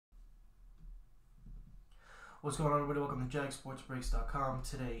What's going on, everybody? Welcome to JagSportsBreaks.com.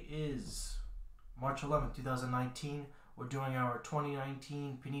 Today is March 11th, 2019. We're doing our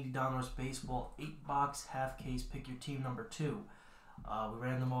 2019 Panini Donruss Baseball 8-box half case pick your team number 2. We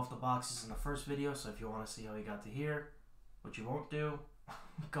ran them off the boxes in the first video, so if you want to see how we got to here, which you won't do,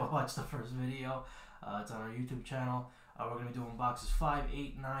 go watch the first video. It's on our YouTube channel. We're going to be doing boxes 5,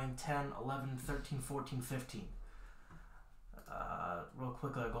 8, 9, 10, 11, 13, 14, 15. Real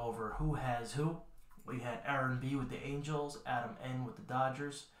quickly, I'll go over who has who. We had Aaron B. with the Angels, Adam N. with the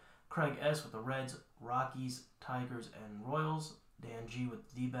Dodgers, Craig S. with the Reds, Rockies, Tigers, and Royals, Dan G. with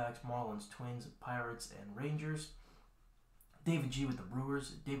the D-backs, Marlins, Twins, Pirates, and Rangers, David G. with the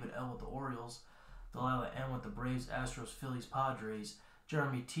Brewers, David L. with the Orioles, Delilah M. with the Braves, Astros, Phillies, Padres,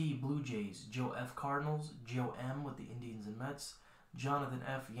 Jeremy T. Blue Jays, Joe F. Cardinals, Joe M. with the Indians and Mets, Jonathan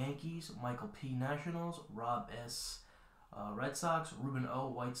F. Yankees, Michael P. Nationals, Rob S. Red Sox, Ruben O.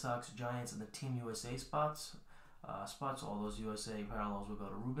 White Sox, Giants, and the Team USA spots. All those USA parallels will go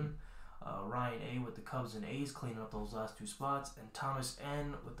to Ruben. Ryan A. with the Cubs and A's, cleaning up those last 2 spots. And Thomas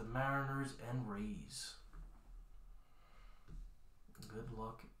N. with the Mariners and Rays. Good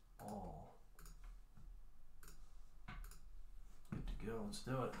luck all. Good to go. Let's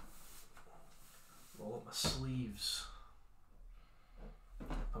do it. Roll up my sleeves.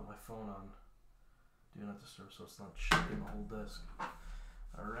 Put my phone on Do Not Disturb so it's not shaking the whole desk.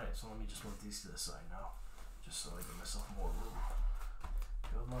 Alright, so let me just move these to the side now, just so I give myself more room.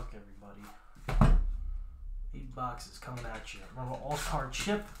 Good luck, everybody. 8 boxes coming at you. Remember, all-card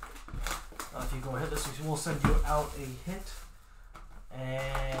chip. If you go ahead, this we'll send you out a hit.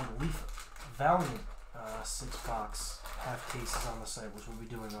 And Leaf Valiant 6-box half cases on the site, which we'll be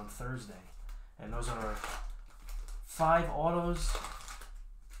doing on Thursday. And those are 5 autos.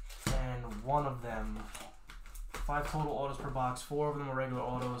 And one of them, 5 total autos per box, 4 of them are regular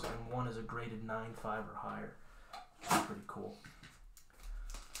autos, and 1 is a graded 9.5 or higher. Which is pretty cool.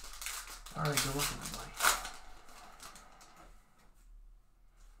 Alright, good luck, everybody.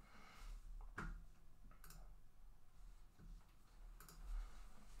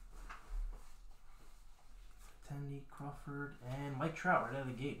 Tendy, Crawford, and Mike Trout right out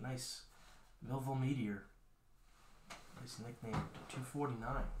of the gate. Nice Millville Meteor. Nice nickname,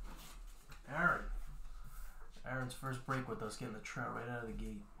 249. Aaron's first break with us, getting the Trout right out of the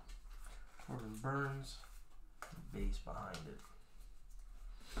gate. Corbin Burns, base behind it.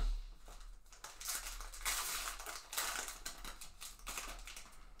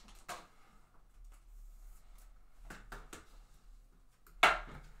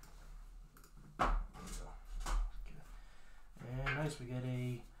 And nice, we get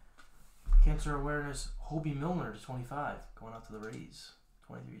a Cancer Awareness Hobie Milner to 25, going out to the Rays,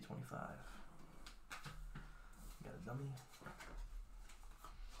 23-25. Got a dummy.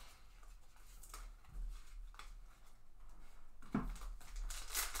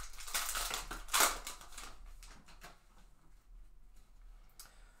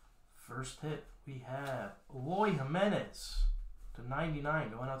 First hit, we have Eloy Jimenez to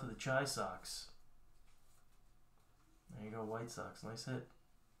 99, going out to the Chi Sox. There you go, White Sox. Nice hit.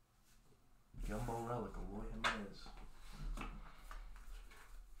 Jumbo relic, Eloy Jimenez.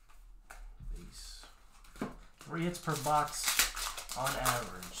 Base. 3 hits per box on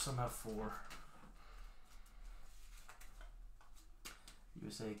average. Some have 4.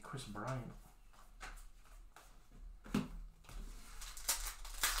 USA, Chris Bryant.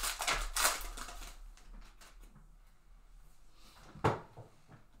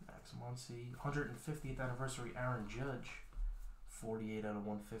 Max Muncy. 150th anniversary, Aaron Judge. 48 out of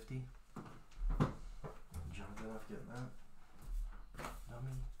 150. Jump off getting that.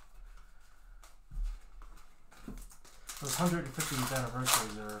 Dummy. Those 150th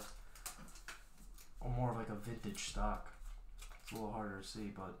anniversaries are more of like a vintage stock. It's a little harder to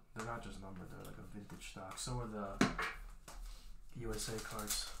see, but they're not just numbered, they're like a vintage stock. So are the USA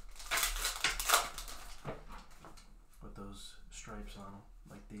cards with those stripes on them,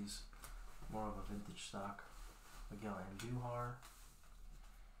 like these. More of a vintage stock. Miguel Andujar.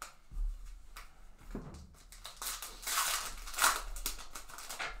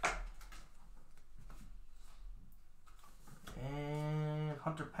 And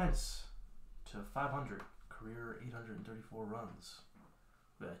Hunter Pence to 500, career 834 runs.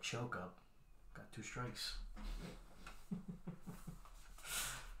 We got a choke up, got 2 strikes.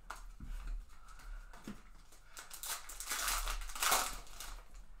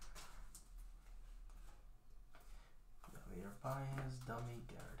 Javier Baez, dummy,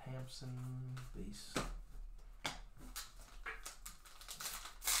 Garrett Hampson, base.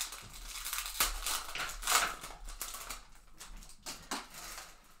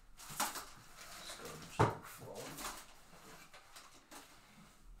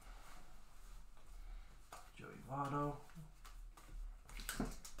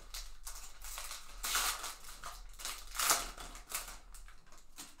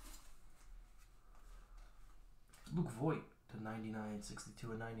 Luke Voigt to 99,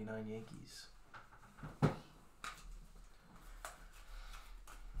 62 and 99 Yankees.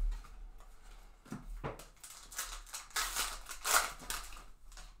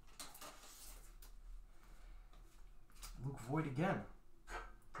 Luke Voigt again.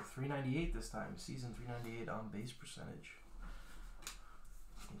 For 398 this time. Season 398 on base percentage.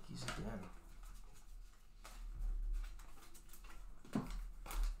 Yankees again.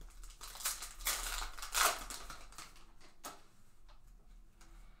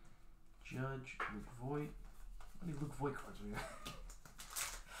 Judge, Luke Voigt. How many Luke Voigt cards we got?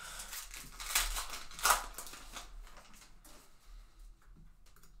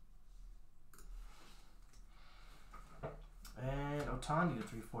 And Otani to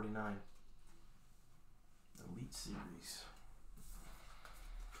 349. Elite Series.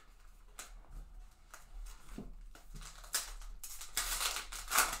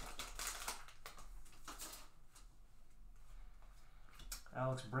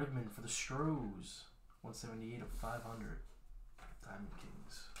 Alex Bregman for the Stros. 178 of 500. Diamond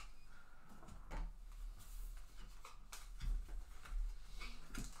Kings.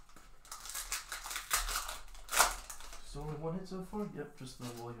 Still only one hit so far? Yep, just the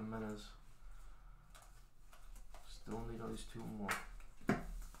William Jimenez. Still need at least two more.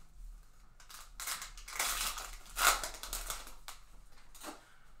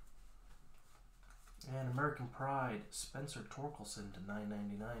 And American Pride, Spencer Torkelson to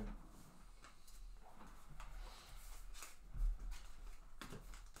 999.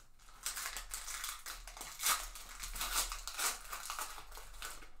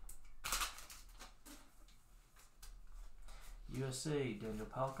 USA, Daniel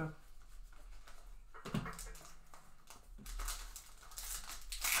Palka.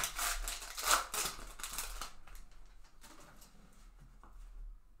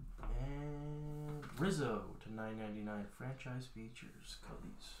 And Rizzo to 999. Franchise features,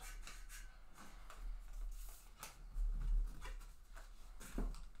 Cubbies.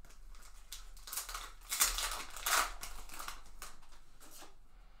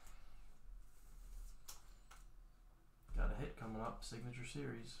 Coming up, Signature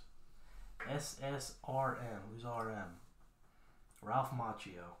Series. SSRM. Who's RM? Ralph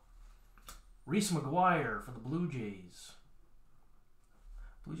Macchio. Reese McGuire for the Blue Jays.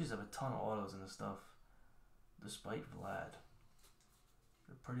 Blue Jays have a ton of autos in this stuff, despite Vlad.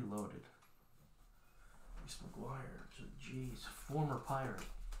 They're pretty loaded. Reese McGuire to the Jays. Former Pirate.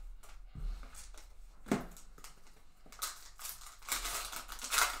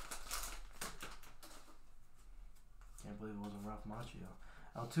 Can't believe it wasn't Ralph Macchio.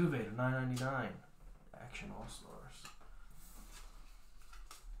 Altuve to 999. Action All-Stars.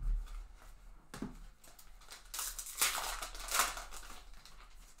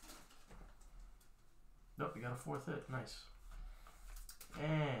 Nope, you got a fourth hit. Nice.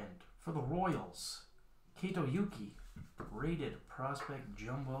 And for the Royals, Kato Yuki, rated prospect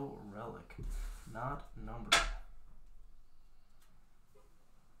jumbo relic, not numbered.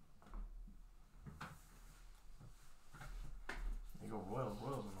 There you go, Royals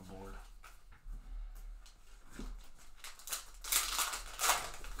on the board.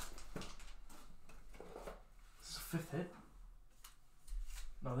 This is the fifth hit?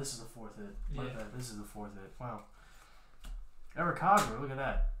 No, this is the fourth hit. My bad. This is the fourth hit. Wow. Eric Hosmer, look at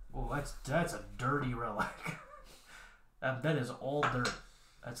that. Oh, that's a dirty relic. that is all dirt.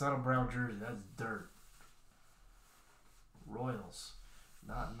 That's not a brown jersey. That's dirt. Royals,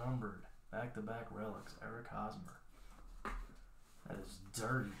 not numbered. Back-to-back relics. Eric Hosmer. That is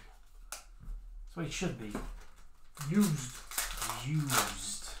dirty. That's what it should be. Used.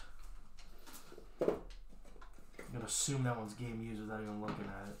 I'm gonna assume that one's game used without even looking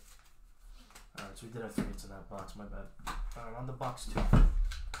at it. Alright, so we did have 3 hits in that box, my bad. Alright, on the box 2.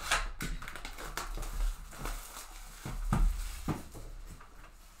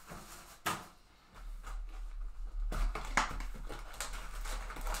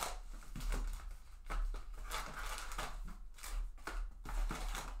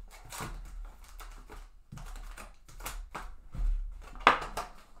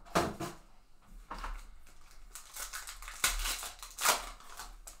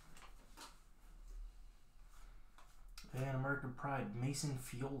 And American Pride, Mason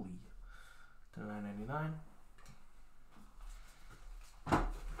Fioli to $9.99.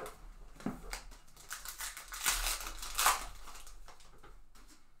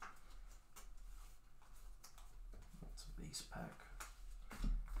 That's a base pack.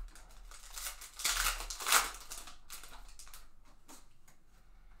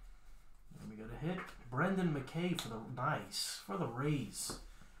 And we got a hit. Brendan McKay for the Rays.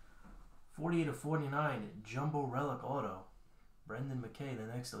 48/49 Jumbo Relic Auto. Brendan McKay, the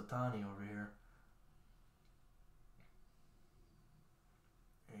next Ohtani over here.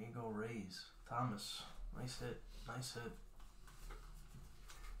 There you go, Rays. Thomas. Nice hit. Nice hit.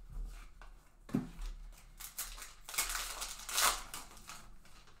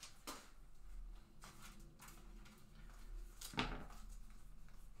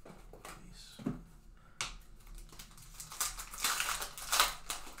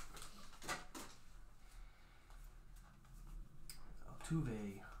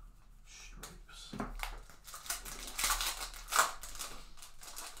 Altuve stripes.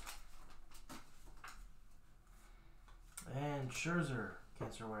 And Scherzer,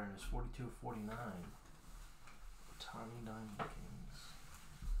 cancer awareness, 42/49. Tommy Diamond Kings.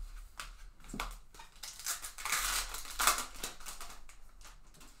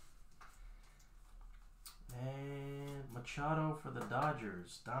 And Machado for the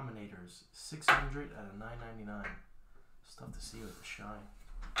Dodgers, Dominators, 600/999. It's tough to see with the shine.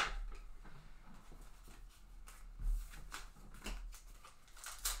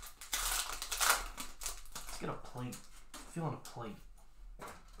 Let's get a plate. Feeling a plate.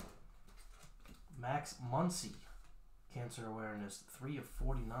 Max Muncy, cancer awareness,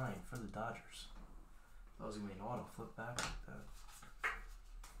 3/49 for the Dodgers. That was gonna be an auto flip back like that.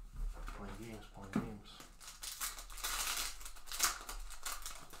 Playing games, playing games.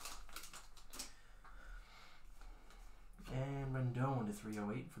 And Rendon to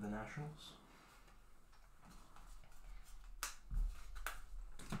 308 for the Nationals.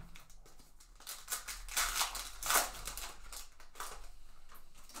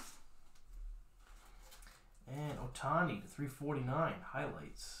 And Ohtani to 349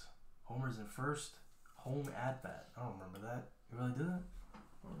 highlights. Homers in first, home at bat. I don't remember that. You really did that? I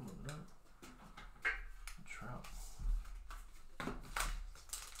don't remember that. Trout.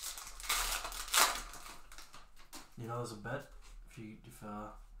 You know, there's a bet if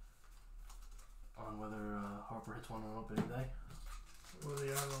on whether Harper hits one on opening day. What do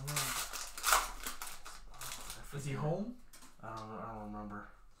you have on that? Is he home? I don't remember.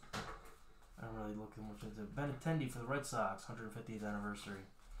 I don't really look too much into it. Benintendi for the Red Sox, 150th anniversary.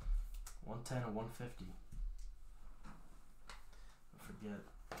 110/150. I forget,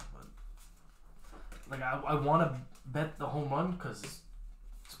 but like I want to bet the home run because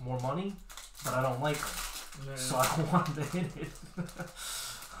it's more money, but I don't like him. Yeah. So I don't want to hit it. I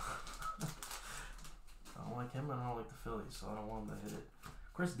don't like him and I don't like the Phillies, so I don't want him to hit it.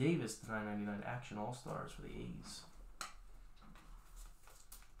 Chris Davis to 999 Action All-Stars for the A's.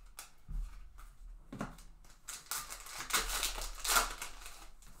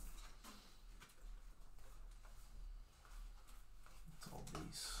 It's all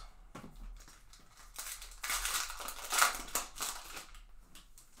base.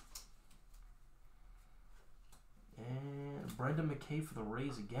 And Brendan McKay for the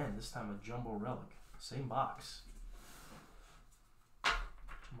Rays again, this time a Jumbo Relic. Same box.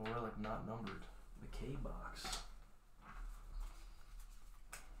 Jumbo Relic not numbered. McKay box.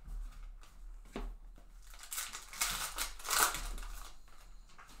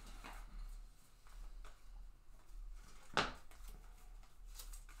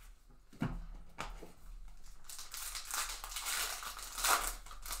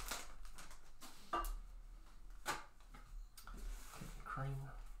 Cream.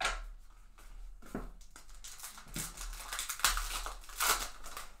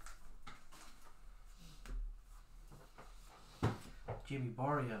 Jimmy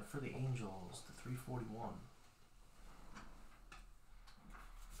Barria for the Angels to 341.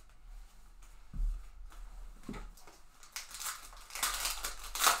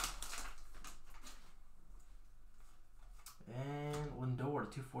 And Lindor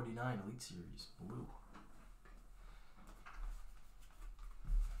to 249 Elite Series blue.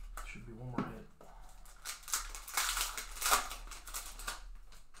 Should be one more hit.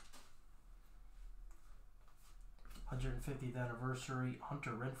 '50th anniversary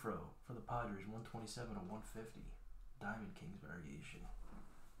Hunter Renfroe for the Padres, 127/150. Diamond Kings variation.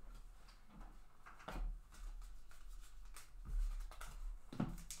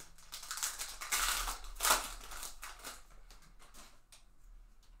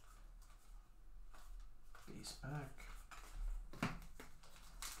 Base pack.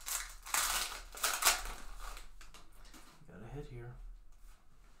 Got a hit here.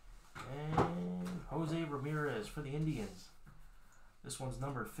 And Jose Ramirez for the Indians. This one's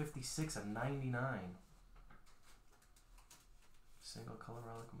numbered 56/99. Single color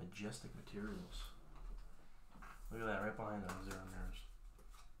relic, majestic materials. Look at that, right behind them, Jose Ramirez.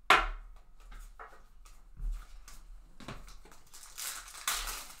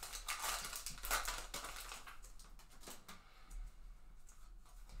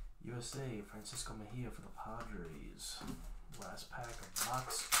 USA, Francisco Mejia for the Padres. Last pack of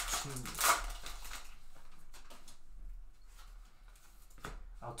box 2.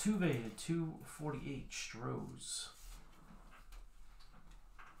 Altuve to 248, Strohs.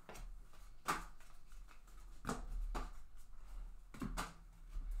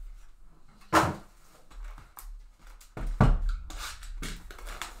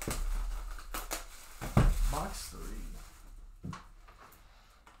 Box 3.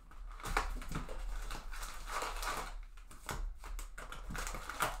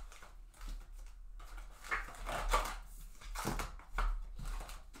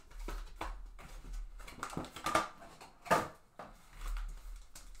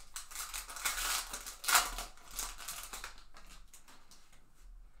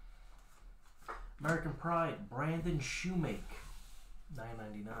 American Pride, Brandon Shoemake,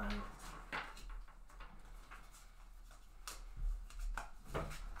 $9.99.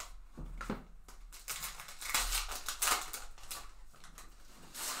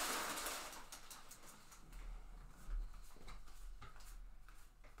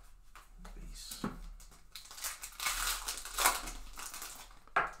 Base.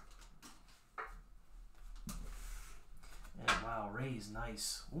 And wow, Rays,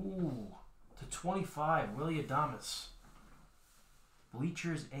 nice. Ooh. To 25, Willie Adames.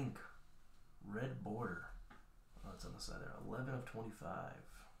 Bleachers Inc. Red border. Oh, it's on the side there. 11 of 25.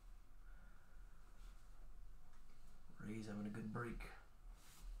 Rays having a good break.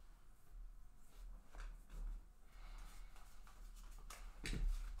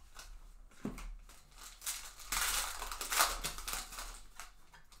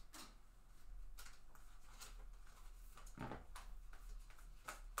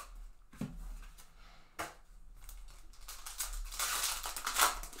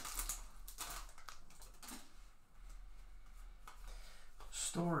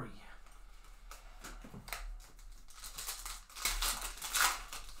 Story.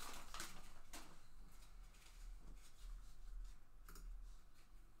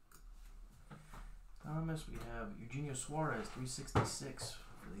 Thomas, we have Eugenio Suarez, 366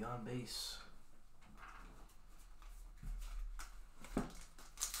 for the on base.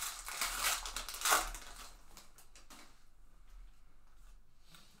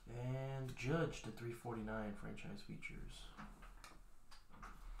 And Judge to 349 franchise features.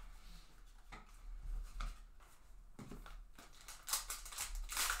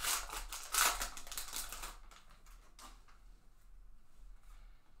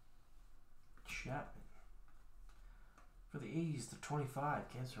 Chapman. For the A's, the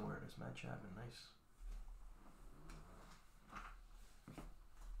 25, cancer awareness, Matt Chapman, nice.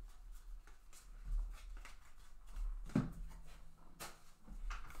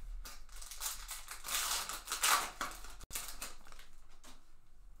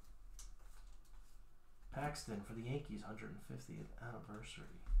 Paxton for the Yankees, 150th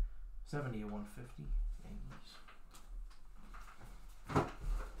anniversary. 70 of 150, Yankees.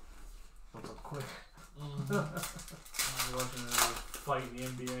 What's up quick? I'm watching a fight in the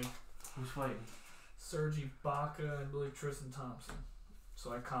NBA. Who's fighting? Serge Ibaka and Billy Tristan Thompson.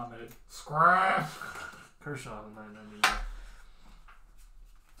 So I commented, scrap! Kershaw on the 999.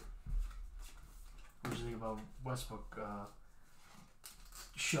 What did you think about Westbrook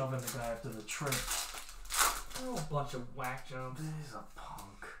shoving the guy after the trip? Oh, a bunch of whack jumps. He's a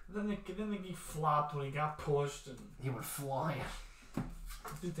punk. Then he flopped when he got pushed, and He went flying. I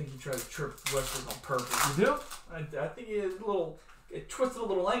do think he tried to trip Westbrook on purpose. You do? I think he had it twisted a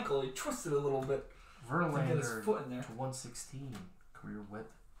little ankle. He twisted a little bit. Verlander Get his foot in there. to 116, career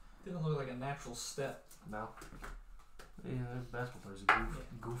whip. Didn't look like a natural step. No. Yeah, basketball players are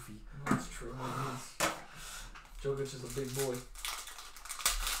goofy. That's true. He is. Jokic is a big boy.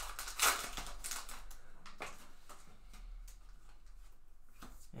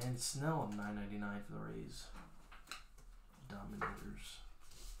 And Snell of 999 for the Rays. Dominators.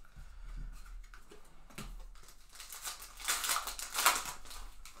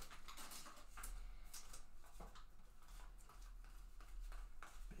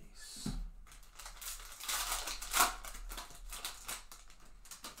 Base.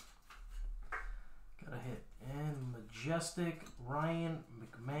 Got a hit. And Majestic Ryan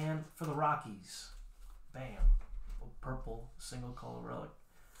McMahon for the Rockies. Bam. Little purple single color relic.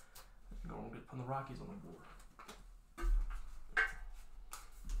 Going to get putting the Rockies on the board.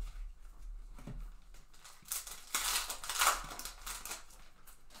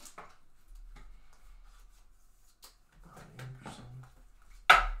 Anderson.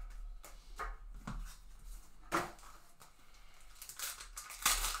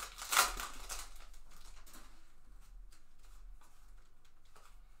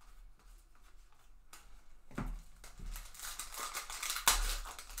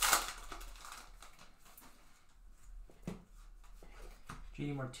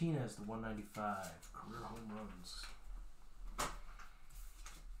 JD Martinez to 195. Career home runs.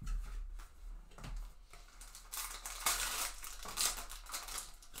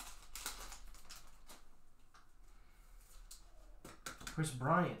 Chris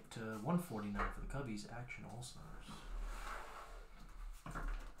Bryant to 149 for the Cubbies. Action All-Stars.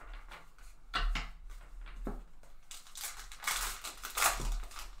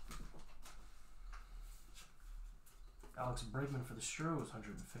 Alex Bregman for the Stros,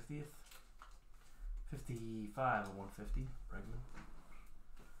 150th. 55 of 150, Bregman.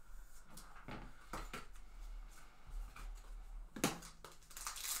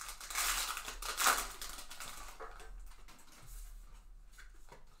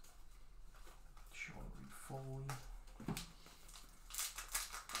 Sean Reed Foley.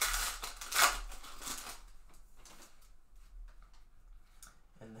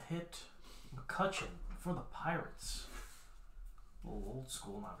 And the hit, McCutchen for the Pirates. A little old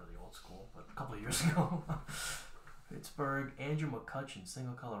school, not really old school, but a couple of years ago. Pittsburgh, Andrew McCutchen,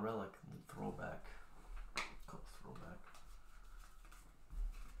 single color relic, throwback. Cool throwback.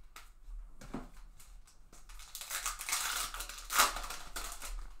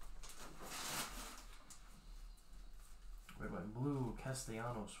 Red, white, and blue,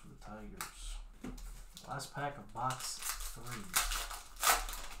 Castellanos for the Tigers. Last pack of box 3.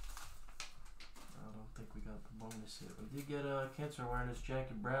 I don't think we got the bonus hit. We did get a cancer awareness,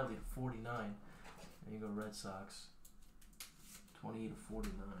 Jackie Bradley to 49. There you go, Red Sox. 20 to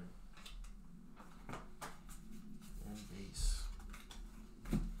 49. And base.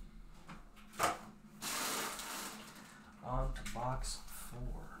 On to box 4.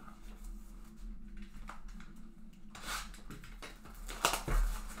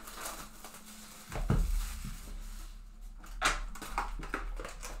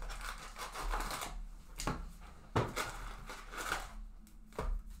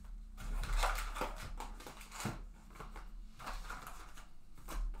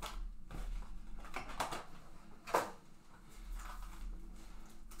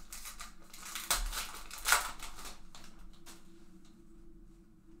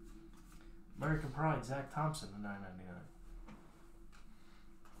 American Pride, Zach Thompson to 999.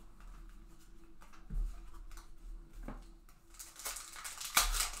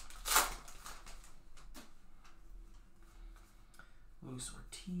 Luis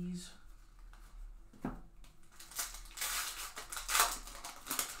Ortiz.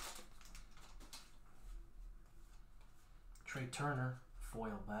 Trey Turner,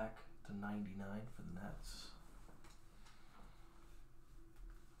 foil back to 99 for the Nets.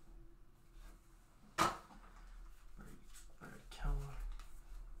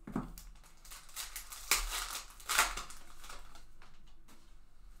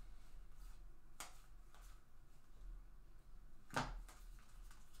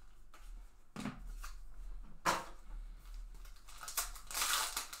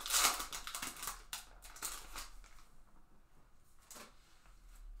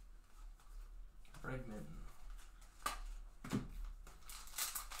 Bregman.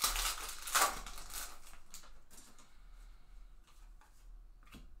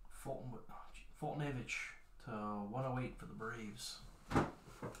 Fultonevich to 108 for the Braves.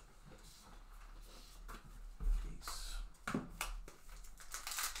 Peace.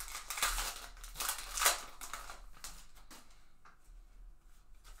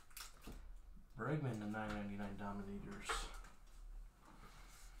 Bregman to 999 Dominators.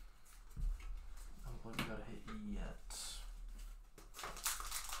 I don't think we got a hit yet.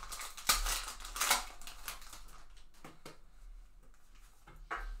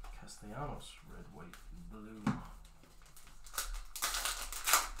 Castellanos, red, white, blue.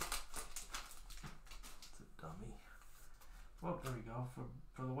 It's a dummy. Well, there we go.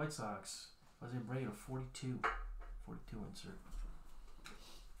 For the White Sox, Jose Abreu to 42. 42 insert.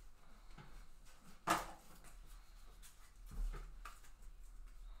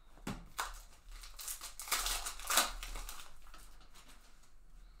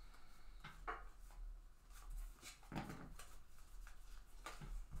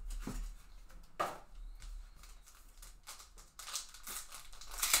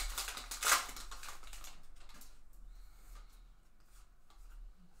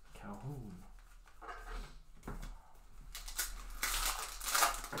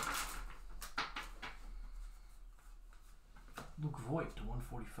 Luke Voigt to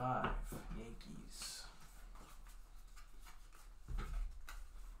 145, Yankees.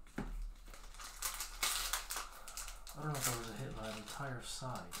 I don't know if there was a hit by an entire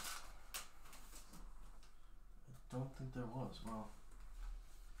side. I don't think there was. Well,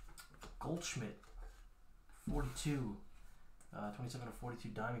 Goldschmidt, 42, 27 of 42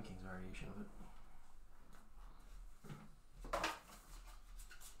 Diamond Kings variation of it.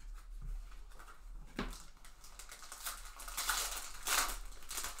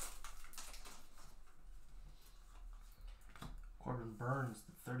 Corbin Burns,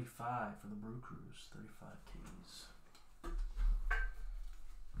 35 for the Brew Crews, 35 Ks.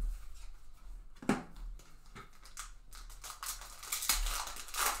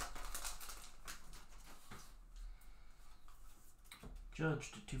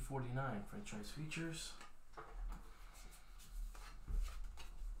 Judge to 249 franchise features.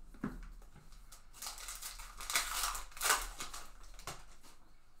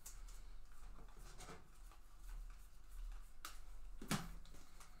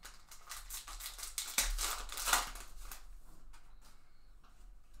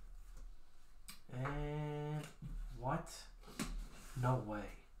 And what? No way.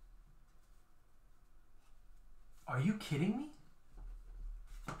 Are you kidding me?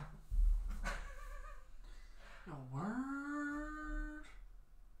 Word.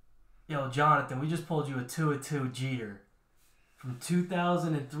 Yo, Jonathan, we just pulled you a 2 of 2 Jeter from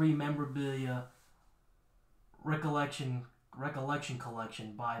 2003 memorabilia recollection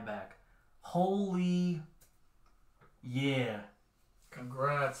collection buyback. Holy yeah.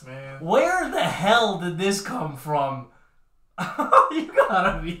 Congrats, man. Where the hell did this come from? You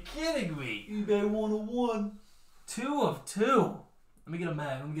gotta be kidding me. eBay 101. 2 of 2. Let me get a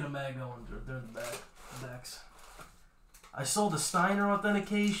mag going during the backs. I sold the Steiner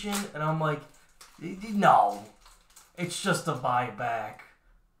authentication, and I'm like, no, it's just a buyback.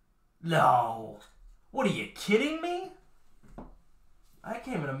 No. What, are you kidding me? I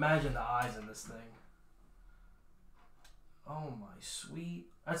can't even imagine the eyes in this thing. Oh my sweet.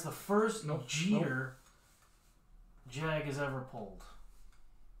 That's the first Jeter Jag has ever pulled.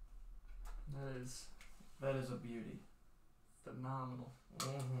 That is a beauty. Phenomenal.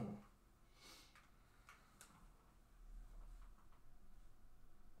 Mm-hmm.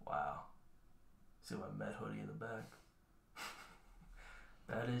 Wow. See my Met hoodie in the back.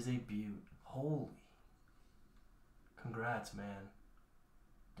 That is a beaut. Holy. Congrats, man.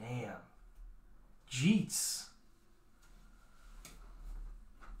 Damn. Jeets.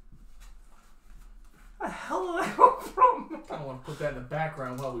 Where the hell did I go from? I don't want to put that in the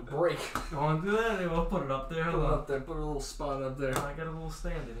background while we break. You want to do that? We'll put it up there. Put it up there. Put a little spot up there. I got a little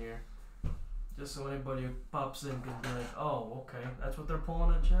stand in here. Just so anybody who pops in can be like, oh, okay, that's what they're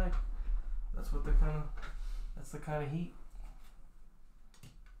pulling at Jag. That's what they're that's the kind of heat.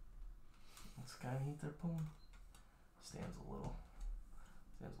 That's the kind of heat they're pulling. Stands a little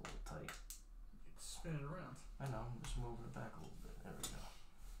tight. Spin it around. I know, I'm just moving it back a little bit. There we go.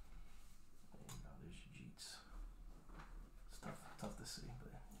 There you go, there's your Jeets. It's tough to see,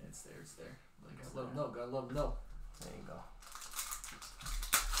 but it's there. Gotta let them know. There you go.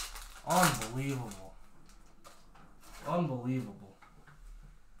 Unbelievable.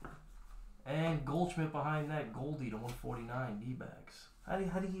 And Goldschmidt behind that, Goldie to 149 D-backs. How do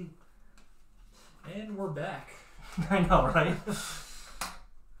you? And we're back. I know, right?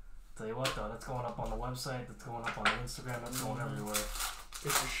 Tell you what though, that's going up on the website, that's going up on the Instagram, that's going everywhere.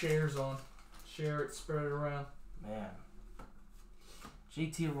 Get your shares on. Share it, spread it around. Man.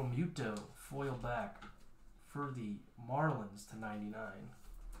 JT Realmuto, foil back for the Marlins to 99.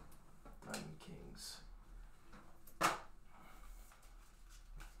 Diamond Kings.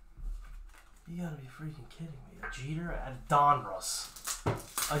 You gotta be freaking kidding me. A Jeter at Donruss.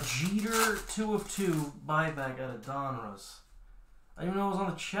 A Jeter 2 of 2 buyback at a Donruss. I didn't even know it was on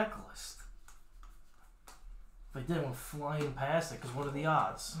the checklist. If I did, I went flying past it, because what are the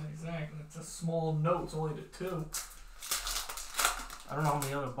odds? Exactly. It's a small note. It's only the 2. I don't know how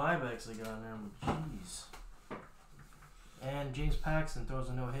many other buybacks they got in there, but jeez. And James Paxton throws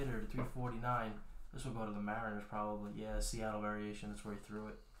a no-hitter to 349. This will go to the Mariners probably. Yeah, Seattle variation. That's where he threw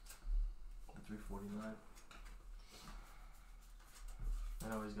it. The 349. I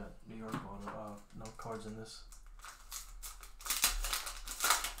know he's got New York no cards in this.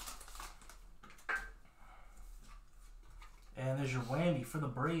 And there's your whammy for the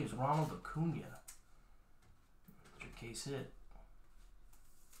Braves, Ronald Acuna. That's your case hit.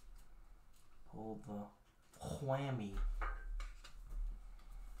 Pull the whammy.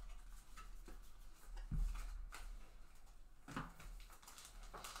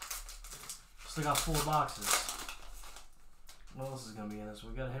 Still got 4 boxes. What else is going to be in this?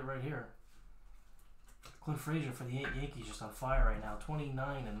 We got a hit right here. Clint Frazier for the Yankees just on fire right now.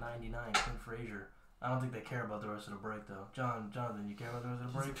 29 and 99. Clint Frazier. I don't think they care about the rest of the break though. Jonathan, you care about the rest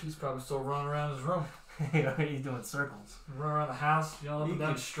of the break? He's probably still running around his room. He's doing circles. Running around the house, up and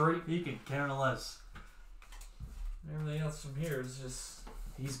down the street. He could care less. Everything else from here is just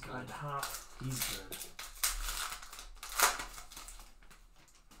He's good. on top. He's good.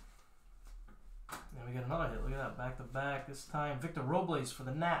 And we got another hit. Look at that. Back to back. This time, Victor Robles for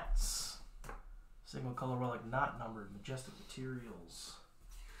the Nats. Single color relic, not numbered. Majestic Materials.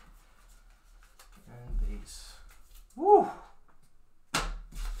 And base. Woo!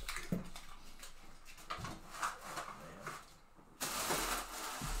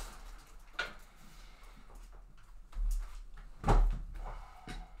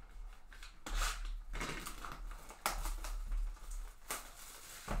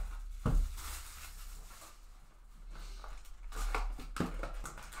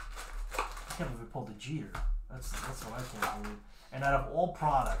 I can't believe we pulled the Jeter. That's what I can't believe. And out of all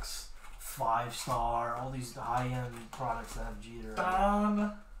products, 5-star, all these high-end products that have Jeter.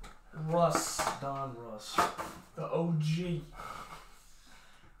 Donruss. Donruss. The OG.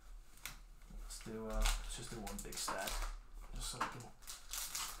 Let's just do one big stack. Just so I can.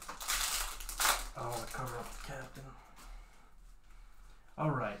 I don't want to cover up the captain.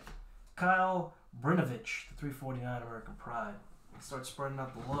 Alright. Kyle Brinovich, the 349 American Pride. Start spreading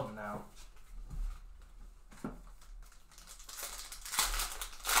out the love now.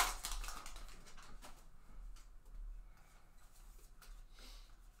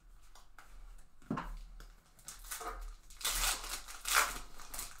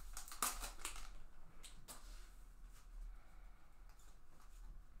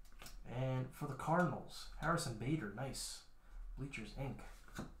 And for the Cardinals, Harrison Bader, nice. Bleachers Inc.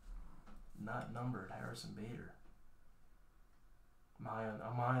 Not numbered, Harrison Bader.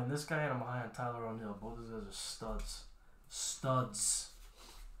 I'm high on this guy and I'm high on Tyler O'Neill. Both of those are studs. Studs.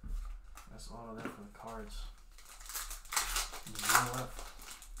 That's all there for the Cards. Zero left.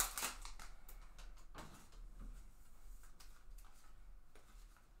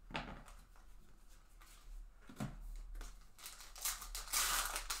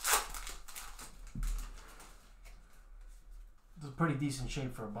 It's a pretty decent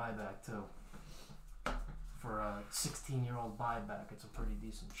shape for a buyback too. For a 16-year-old buyback, it's a pretty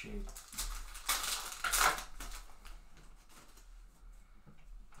decent shape.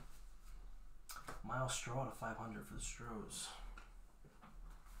 Miles Straw to 500 for the Stros.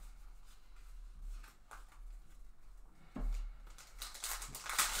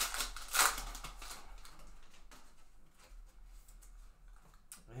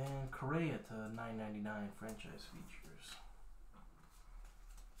 And Correa to 9.99 franchise features.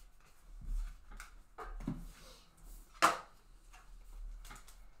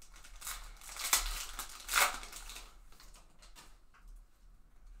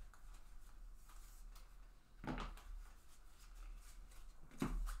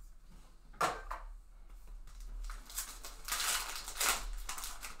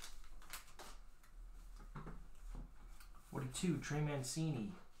 Trey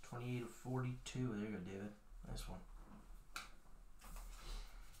Mancini, 28 of 42. There you go, David. Nice one.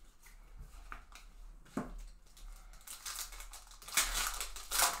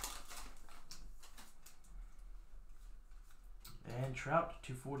 And Trout,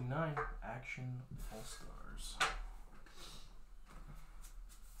 249. Action All-Stars.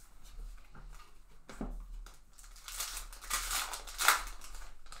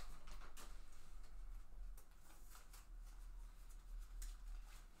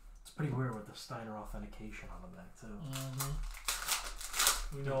 Pretty weird with the Steiner authentication on the back too.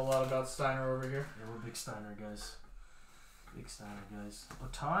 We know a lot about Steiner over here. Yeah, we're big Steiner guys. Big Steiner guys.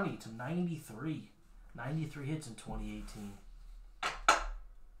 Ohtani to 93. 93 hits in 2018.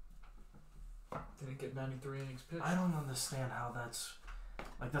 Didn't get 93 innings pitched. I don't understand how that's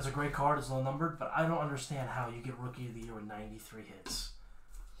a great card. It's low numbered, but I don't understand how you get Rookie of the Year with 93 hits.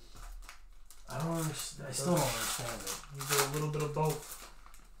 I don't understand. I still don't understand it. You do a little bit of both.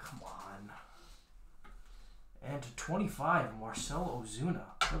 Come on. And to 25, Marcell Ozuna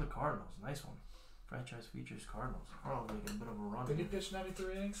for the Cardinals. Nice one. Franchise features Cardinals. Cardinals making a bit of a run. Did he pitch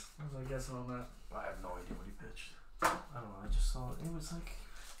 93 innings? What was I guessing on that? I have no idea what he pitched. I don't know. I just saw it. It was like,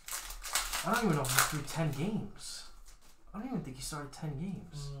 I don't even know if he threw 10 games. I don't even think he started 10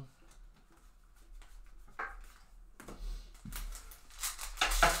 games.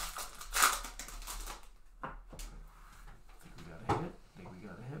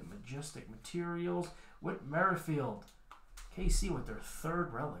 Majestic Materials. Whit Merrifield. KC with their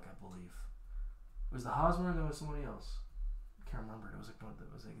third relic, I believe. It was the Hosmer or there was somebody else? I can't remember. It was like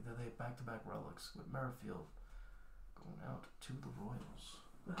they back-to-back relics. Whit Merrifield going out to the Royals.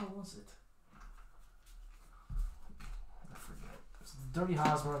 What the hell was it? I forget. It was the Dirty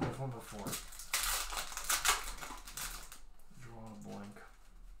Hosmer and there's one before it. Drawing a blank.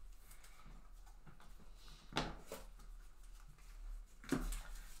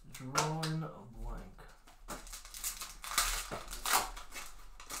 Drawing a blank.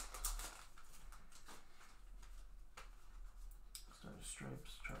 Starting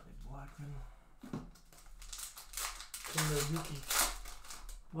Stripes, Charlie Blackman. Kato Yuki.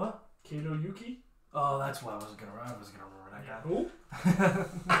 What? Kato Yuki? Oh, that's what I was gonna remember that guy. Who?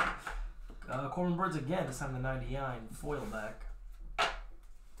 Corbin Burns again, this time the 99 foil back.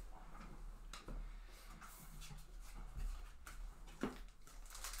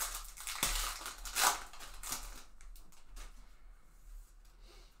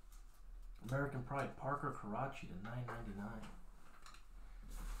 American Pride, Parker Karachi to 9.99.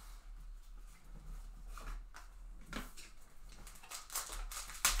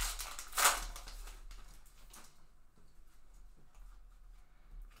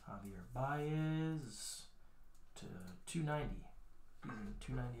 Javier Baez to 290. He's in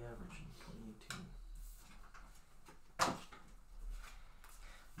 290 average in 2018.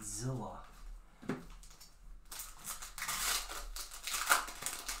 Zilla.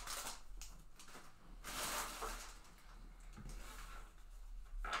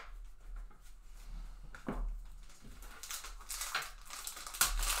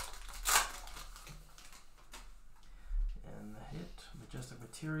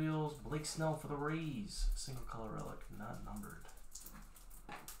 Materials, Blake Snell for the Rays. Single color relic, not numbered.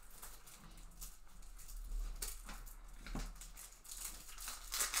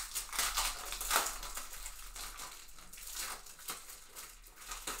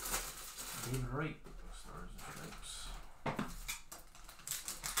 David Wright, Stars and Stripes.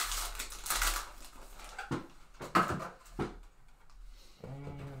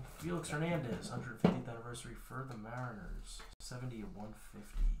 And Felix Hernandez, 150th anniversary for the Mariners. 70 of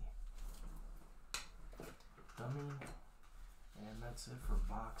 150. Dummy. And that's it for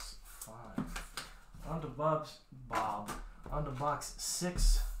box 5. On to Bob. On to box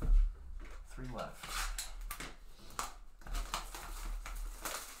 6. 3 left.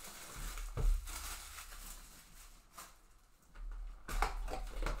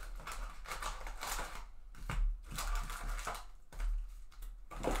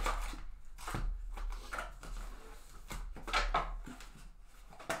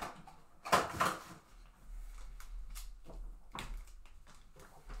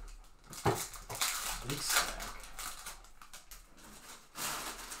 Big stack.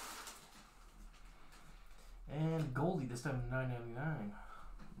 And Goldie, this time $9.99.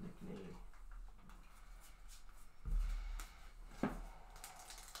 Nickname.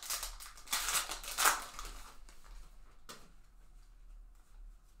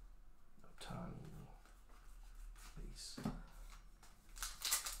 Otani. Base.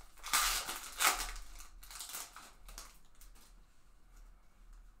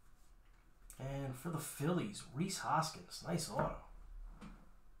 And for the Phillies, Rhys Hoskins. Nice auto.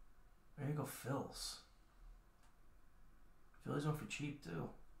 There you go, Phils. Phillies went for cheap, too.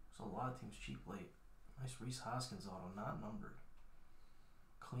 So a lot of teams cheap late. Nice Rhys Hoskins auto, not numbered.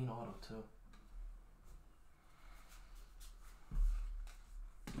 Clean auto, too.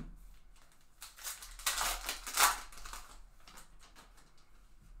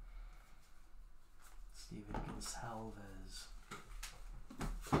 Steven Gonsalves.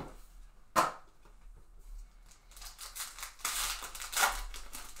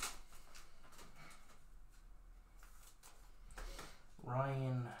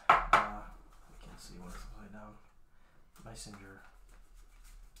 Ryan, I can't see what it's upside down. Messenger.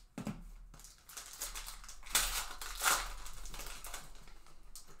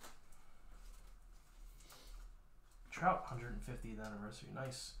 Trout, 150th anniversary.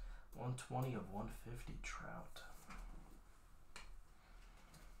 Nice. 120 of 150 Trout.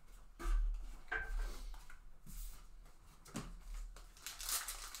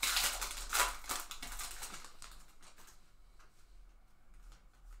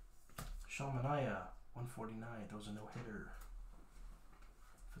 Sean Manaea, 149. Throws a no-hitter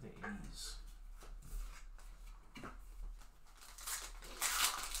for the A's.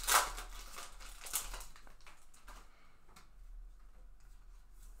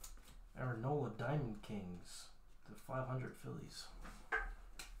 Aaron Nola, Diamond Kings, to 500 Phillies.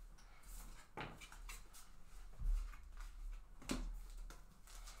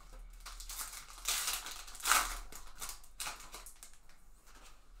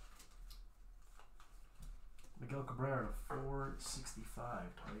 Miguel Cabrera,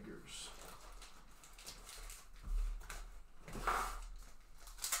 465 Tigers.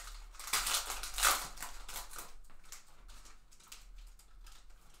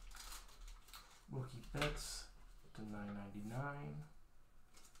 Mookie Betts to 999.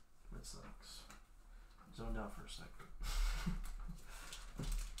 Red Sox. Zoned out for a second.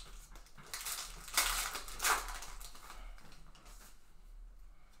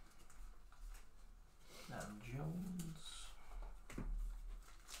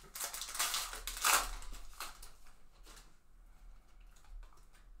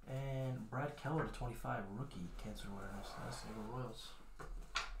 Keller to 25 rookie cancer awareness. That's the Royals.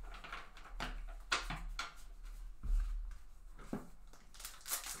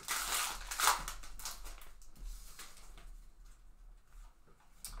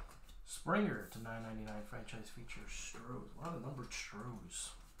 Springer to 9.99 franchise feature Strohs. A lot of numbered Strohs.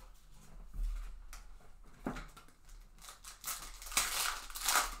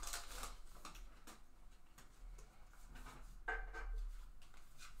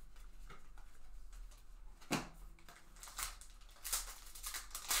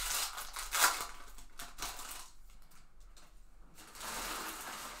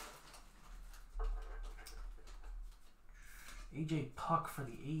 AJ Puck for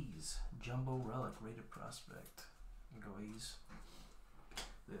the A's. Jumbo relic rated prospect. Go A's.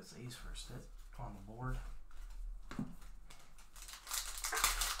 This A's first hit on the board.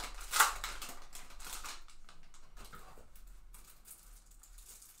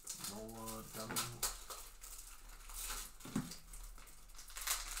 Nola dummy.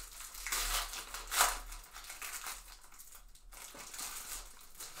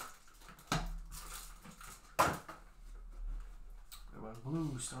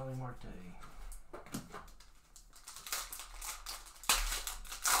 Blue, Starling Marte.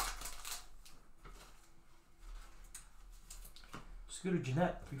 Scooter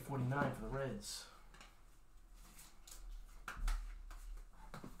Jeanette, 349 for the Reds.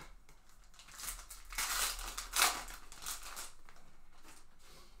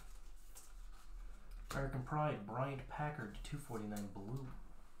 American Pride, Bryant Packard, 249 blue.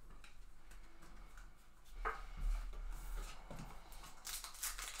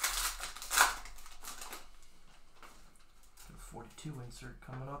 42 insert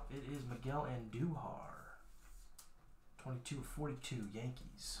coming up. It is Miguel Andujar. 22/42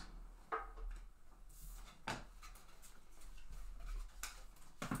 Yankees.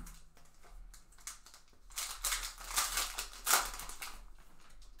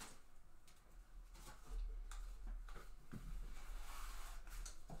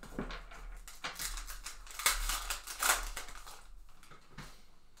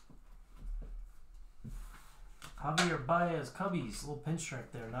 Javier Baez, Cubbies, little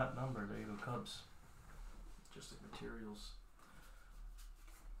pinstripe there, not numbered. There you go, Cubs. Just the materials.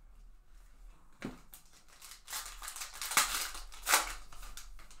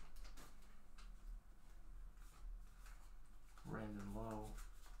 Brandon Lowe.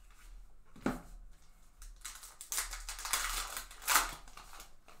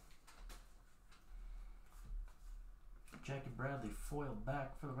 Jackie Bradley foiled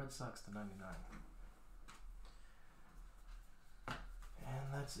back for the Red Sox to 99.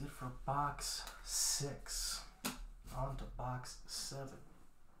 And that's it for box 6. On to box 7.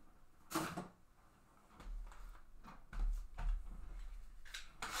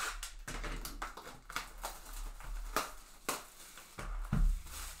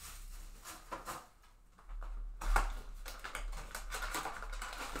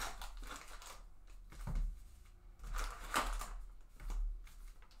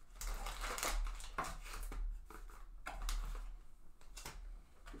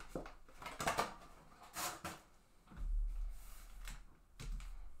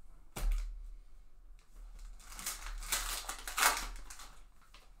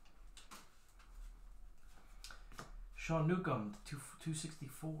 Sean Newcomb, 264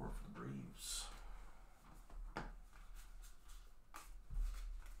 for the Braves.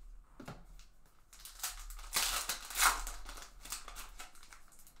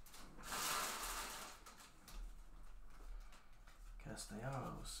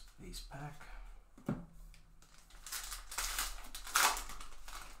 Castellanos, base pack.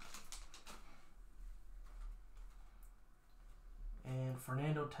 And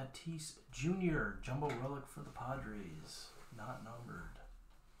Fernando Tatis Jr., jumbo relic for the Padres, not numbered.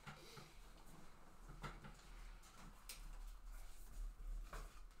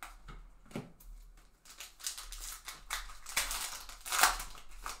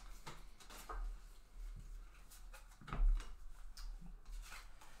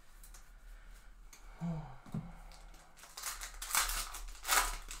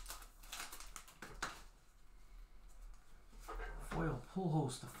 Foil pull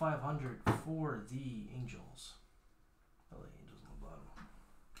host to 500 for the Angels. LA Angels on the bottom.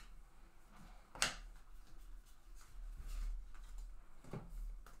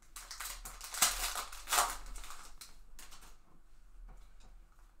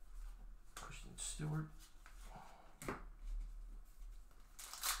 Christian Stewart.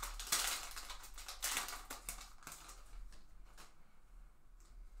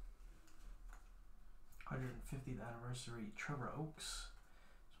 th anniversary Trevor Oaks.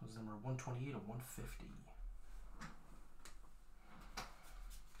 This was number 128 of 150.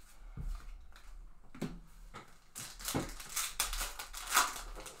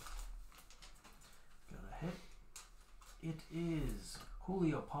 Got a hit. It is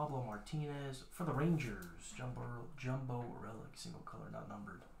Julio Pablo Martinez for the Rangers. Jumbo relic, single color, not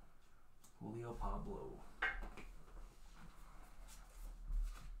numbered. Julio Pablo.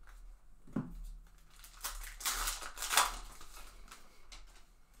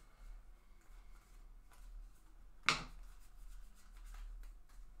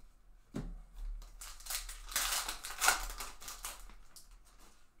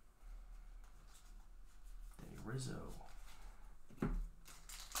 Rizzo.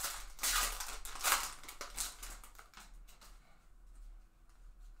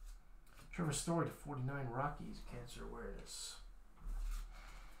 Trevor Story to 49 Rockies, cancer awareness.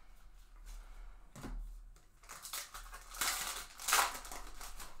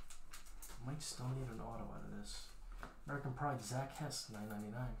 Might still need an auto out of this. American Pride, Zach Hess,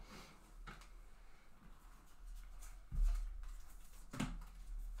 $9.99.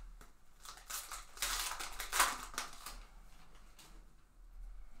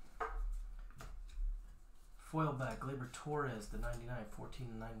 Foil back, Gleyber Torres, the 99,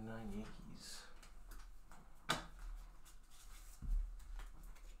 14.99 Yankees.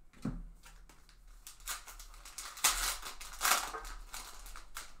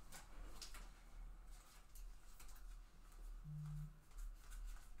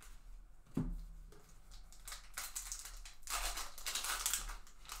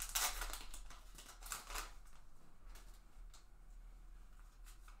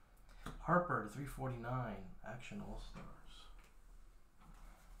 Harper to 349, Action All-Stars.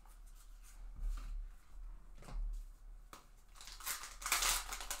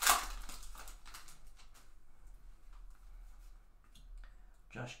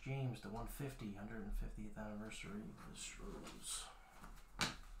 Josh James to 150, 150th anniversary of the Stros.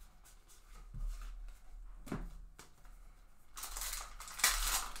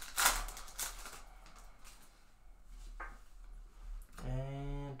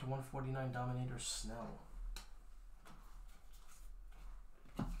 And to 149, Dominator Snell.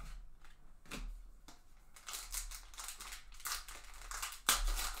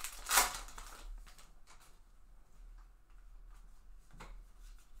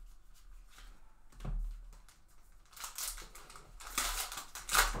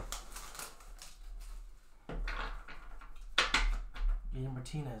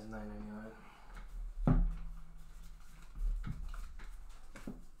 Martinez, $9.99.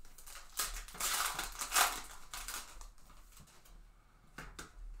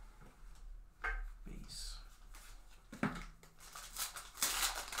 Base.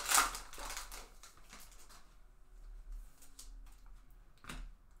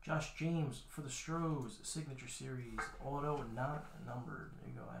 Josh James for the Stros, Signature Series, auto not numbered. There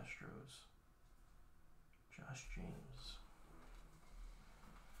you go, Astros. Josh James.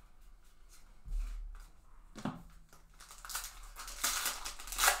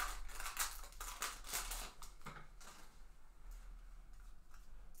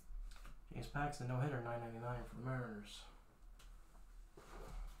 Paxton, no hitter, $9.99 for the Mariners.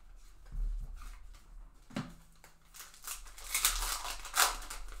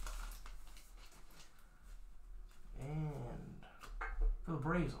 And for the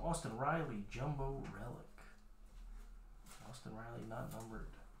Braves, Austin Riley, Jumbo Relic. Austin Riley, not numbered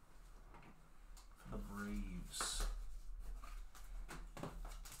for the Braves.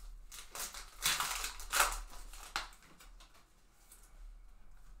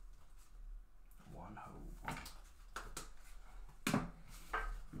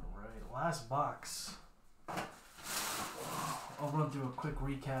 Last box. I'll run through a quick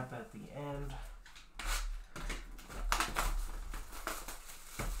recap at the end.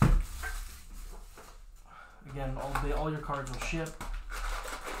 Again, all your cards will ship.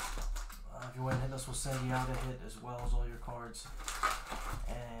 If you win a hit, this will send you out a hit as well as all your cards.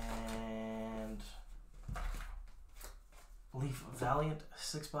 And Leaf Valiant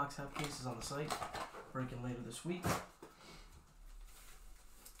 6-box half cases on the site, breaking later this week.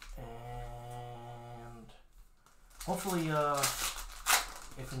 And hopefully,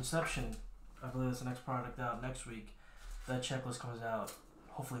 if Inception, I believe that's the next product out next week, that checklist comes out.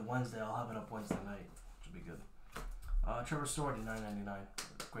 Hopefully Wednesday, I'll have it up Wednesday night, which will be good. Trevor Story, $9.99,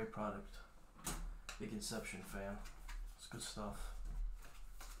 great product. Big Inception fan. It's good stuff.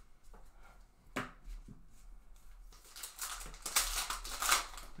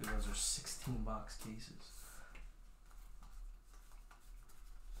 Those are 16-box cases.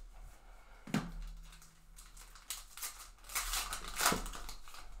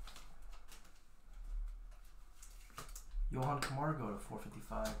 Johan Camargo to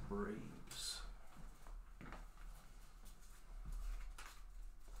 455 Braves.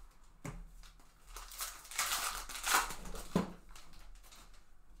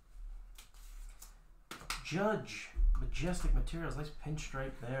 Judge, Majestic Materials, nice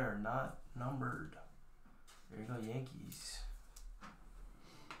pinstripe there, not numbered. There you go, Yankees.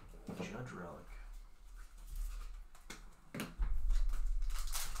 Judge relic.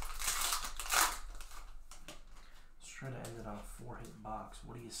 Let's try to end it on a 4-hit box.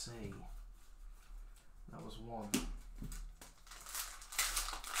 What do you say? That was one.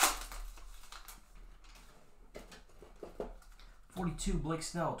 .42 Blake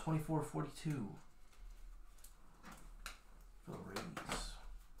Snell, 24/42. For the Rays.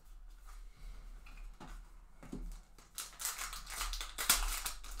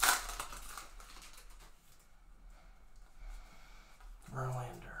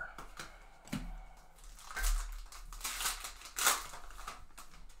 Verlander.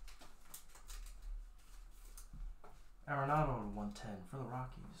 Arenado to 110 for the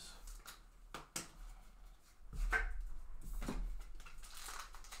Rockies.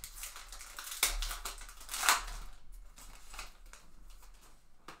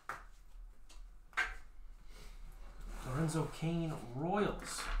 Lorenzo Cain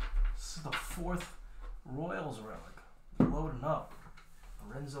Royals. This is the 4th Royals relic. Loading up.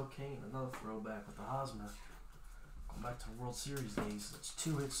 Lorenzo Cain, another throwback with the Hosmer. Going back to the World Series days. That's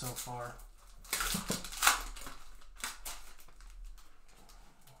 2 hits so far.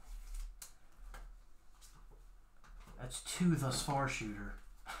 That's 2 thus far, Shooter.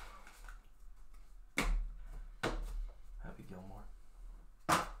 Happy Gilmore.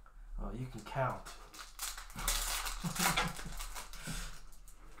 Oh, you can count.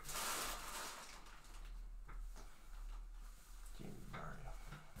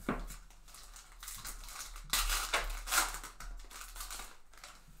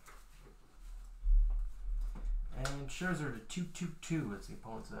 And Scherzer to 222. That's the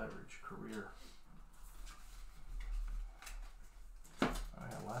opponent's average career.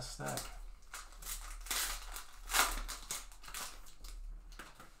 Alright, last stack.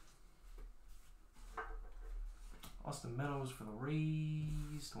 Austin Meadows for the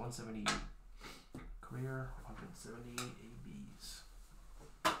Rays to 178. Career 178 ABs.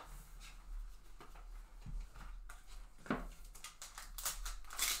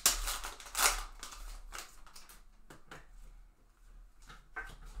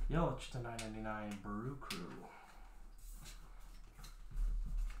 Yelich to 999. Baru Crew.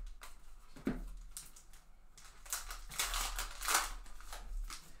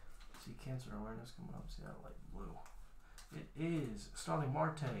 See cancer awareness coming up. See that light blue. It is Starling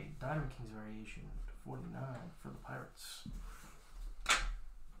Marte, Diamond Kings variation, 49 for the Pirates.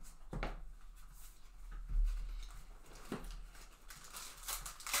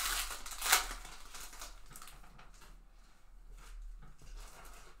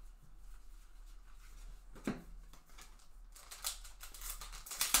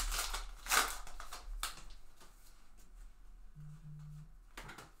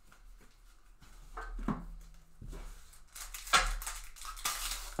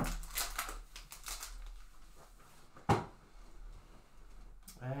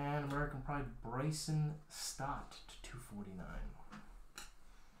 American Pride Bryson Stott to 249.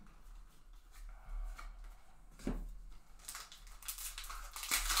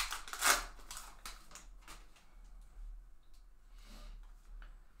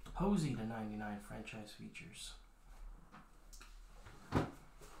 Posey to 99 franchise features.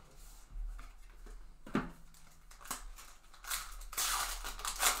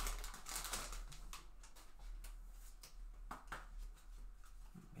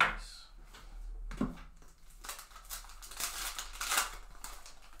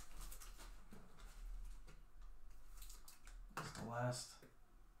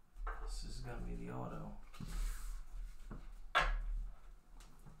 This is gonna be the auto.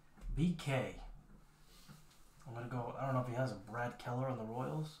 BK. I'm gonna go. I don't know if he has a Brad Keller on the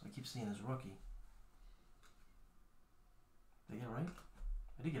Royals. I keep seeing his rookie. Did I get it right?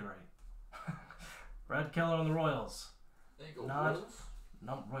 I did get it right. Brad Keller on the Royals. There you go.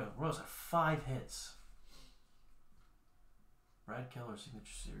 Royals have 5 hits. Brad Keller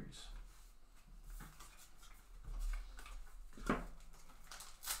signature series.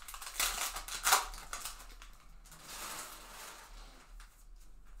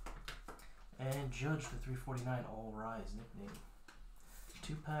 And Judge for 349, All Rise nickname.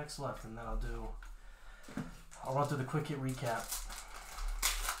 2 packs left, and then I'll run through the quick hit recap.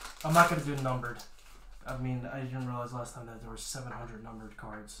 I'm not gonna do numbered. I mean, I didn't realize last time that there were 700 numbered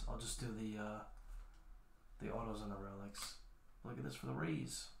cards. I'll just do the The autos and the relics. Look at this for the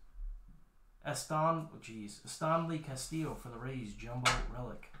Rays. Stanley Castillo for the Rays, jumbo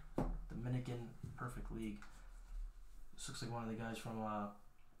relic. Dominican Perfect League. This looks like one of the guys from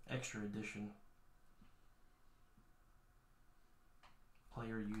Extra Edition.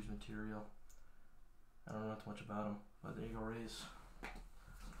 Player used material. I don't know too much about him, but there you go, Rays.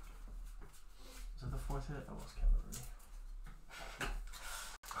 Is that the fourth hit? I lost count already.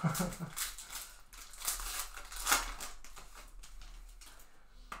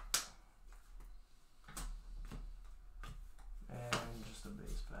 And just a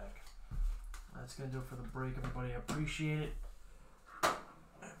base pack. That's gonna do it for the break, everybody. I appreciate it.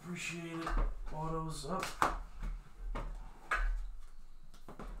 Autos up.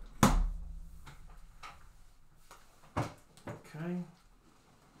 Okay.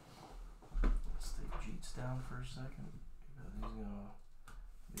 Let's take Jeets down for a second because he's gonna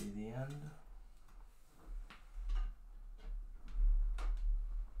be the end.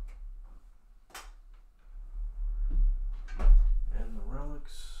 And the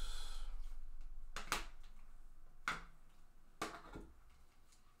relics.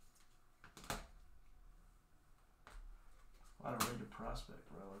 A lot of rated prospect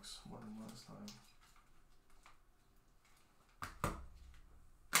relics, more than last time.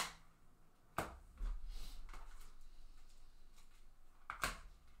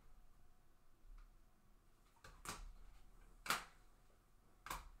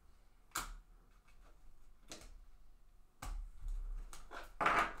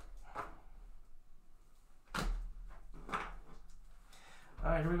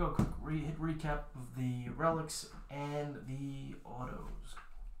 Alright, here we go. Quick recap of the relics and the autos.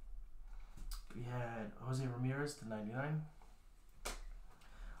 We had Jose Ramirez to 99.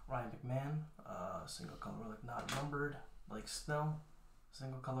 Ryan McMahon, single color relic not numbered. Blake Snell,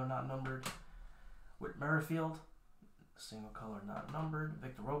 single color not numbered. Whit Merrifield, single color not numbered.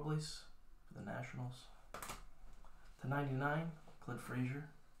 Victor Robles for the Nationals. To 99, Clint Frazier,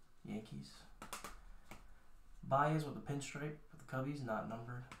 Yankees. Baez with a pinstripe for the Cubbies, not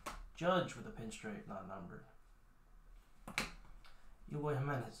numbered. Judge with a pinstripe, not numbered. Eloy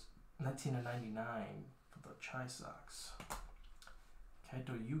Jimenez, 19/99 for the Chi Sox.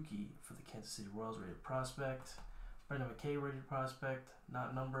 Kaito Yuki for the Kansas City Royals, rated prospect. Brendan McKay, rated prospect,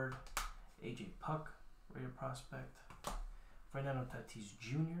 not numbered. AJ Puck, rated prospect. Fernando Tatis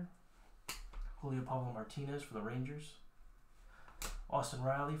Jr. Julio Pablo Martinez for the Rangers. Austin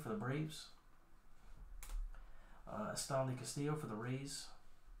Riley for the Braves. Stanley Castillo for the Rays.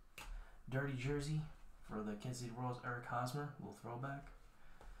 Dirty Jersey for the Kansas City Royals, Eric Hosmer, a little throwback.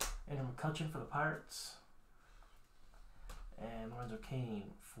 Andrew McCutchen for the Pirates. And Lorenzo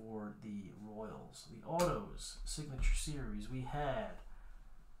Cain for the Royals. The autos, signature series, we had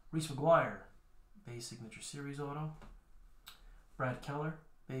Reese McGuire, base signature series auto. Brad Keller,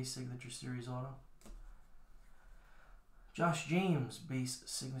 base signature series auto. Josh James, base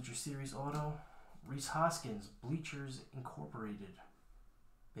signature series auto. Reese Hoskins, Bleachers Incorporated,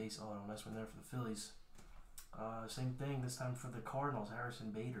 base auto. Nice one there for the Phillies. Same thing this time for the Cardinals.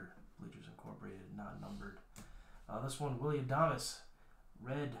 Harrison Bader, Bleachers Incorporated, not numbered. This one, Willie Adames,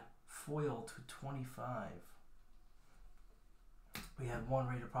 red foil to 25. We had one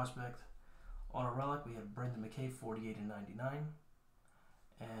rated prospect auto relic. We had Brendan McKay, 48/99.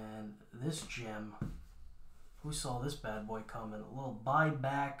 And this gem, who saw this bad boy coming? A little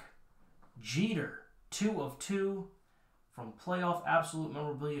buyback Jeter, 2/2 from Playoff Absolute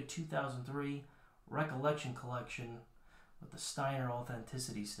Memorabilia 2003 Recollection Collection with the Steiner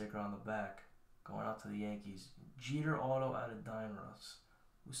Authenticity sticker on the back. Going out to the Yankees. Jeter auto out of Donruss.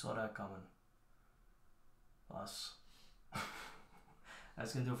 Who saw that coming? Us.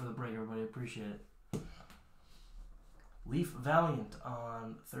 That's going to do it for the break, everybody. Appreciate it. Leaf Valiant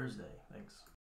on Thursday. Thanks.